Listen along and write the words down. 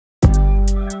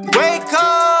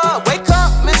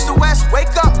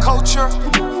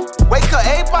Wake up,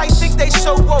 everybody think they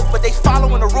so woke, but they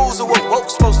following the rules of what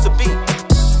woke's supposed to be.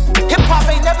 Hip-hop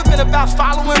ain't never been about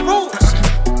following rules.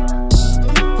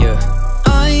 Yeah.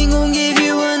 I ain't gon' give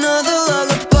you another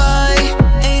lullaby.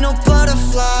 Ain't no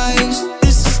butterflies.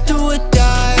 This is do or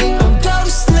die. Don't go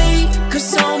to sleep,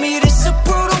 cause homie, this a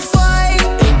brutal fight.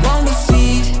 They won't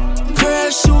defeat.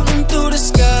 Prayer shooting through the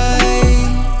sky.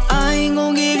 I ain't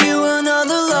gon' give you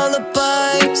another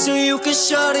lullaby, so you can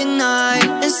shut at night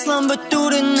and slumber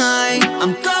through the night.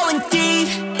 I'm going deep.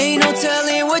 Ain't no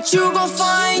telling what you gon'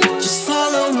 find. Just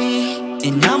follow me,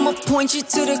 and I'ma point you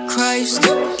to the Christ.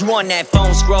 You on that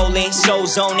phone scrolling, so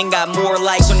zoning, got more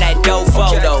likes on that dope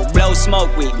photo. Blow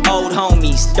smoke with old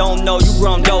homies, don't know you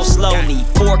grown dope slowly.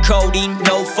 Poor coding,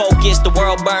 no focus, the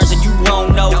world burns and you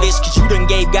won't notice. Cause you done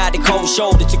gave God the cold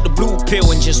shoulder, took the blue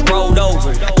pill and just rolled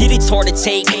over. I get it's hard to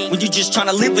take when you just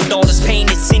tryna live with all this pain.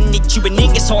 It's in that you a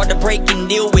nigga's hard to break and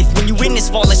deal with when you in this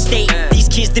fallen state. These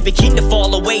kids that begin to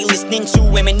fall away, listening to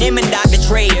Eminem and Dr.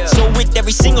 Dre. So with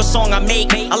every single song I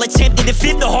make, I'll attempt to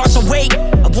defend the hearts awake.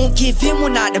 I won't give in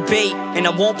when I debate, and I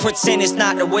won't pretend it's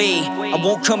not the way. I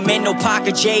won't commend no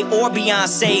Pac J or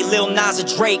Beyonce, Lil Nas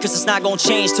or Drake, cause it's not gonna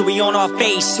change till we on our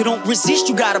face. So don't resist,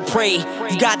 you gotta pray.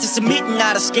 You got to submit and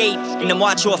not escape, and then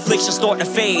watch your affliction start to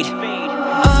fade.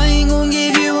 I ain't gon'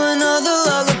 give you another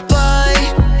lullaby.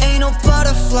 Ain't no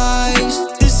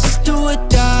butterflies. This is do or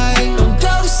die. Don't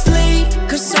go to sleep,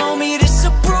 cause homie, this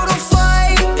a brutal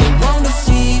fight. They won't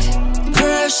defeat.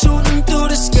 Prayer shooting through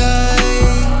the sky.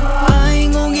 I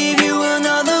ain't gon' give you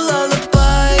another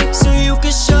lullaby, so you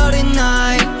can shut at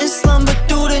night and slumber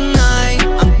through the night.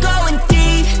 I'm going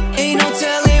deep. Ain't no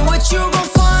telling what you gon'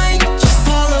 find. Just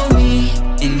follow me,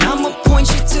 and I'ma point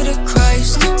you to the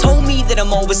Christ. Told me that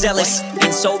I'm overzealous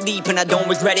and so deep and I don't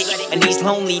regret it. And these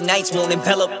lonely nights won't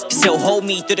envelop, cause he'll hold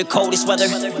me through the coldest weather.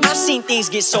 I've seen things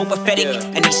get so pathetic,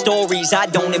 and these stories I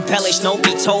don't embellish.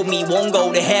 Nobody told me won't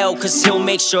go to hell, cause he'll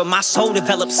make sure my soul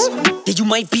develops. Yeah, you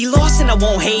might be lost and I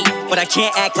won't hate, but I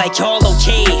can't act like y'all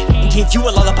okay and give you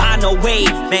a lullaby, no way.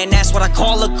 Man, that's what I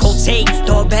call a cold take.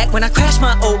 Dog back when I crashed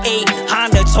my 08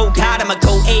 Honda, told God I'ma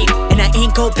go 8, and I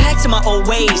ain't go back to my old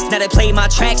ways. Now they play my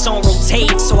tracks on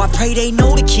rotate, so I pray they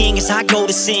know the king as I go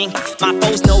to sing. My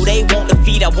foes know they won't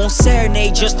defeat. I won't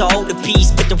serenade just to hold the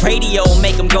peace, but the radio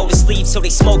make them go to sleep, so they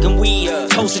smoking weed.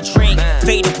 Toast a drink,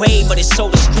 fade away, but it's so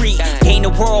discreet. Ain't a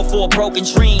world for a broken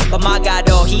dream, but my God,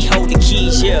 oh, he hold the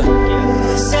keys, yeah.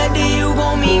 Said that you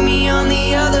gon' meet me on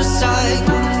the other side.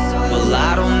 Well,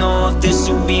 I don't know if this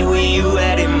will be where you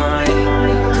had in mind,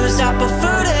 cause I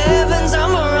prefer the heavens,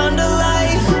 I'ma run to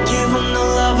life. Give them the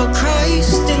love of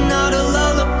Christ and not a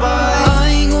lullaby. I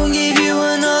ain't gon' give you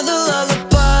another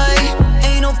lullaby.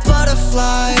 Ain't no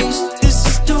butterflies. This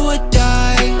is do or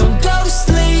die. Don't go to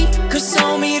sleep, cause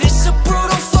homie, this a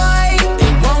brutal fight.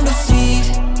 They won't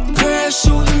defeat. Prayer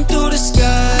shooting through the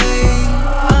sky.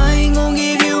 I ain't gon'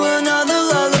 give you another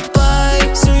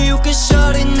lullaby, so you can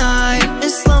shut at night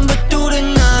and slumber through the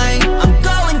night. I'm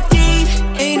going deep.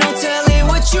 Ain't no telling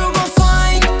what you gon'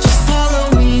 find. Just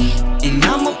follow me, and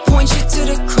I'ma point you to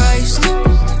the Christ.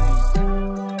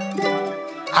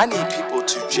 I need people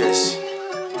to just,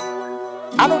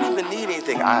 I don't even need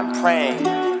anything. I'm praying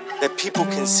that people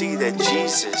can see that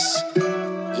Jesus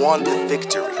won the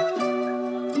victory.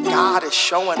 God is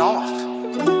showing off.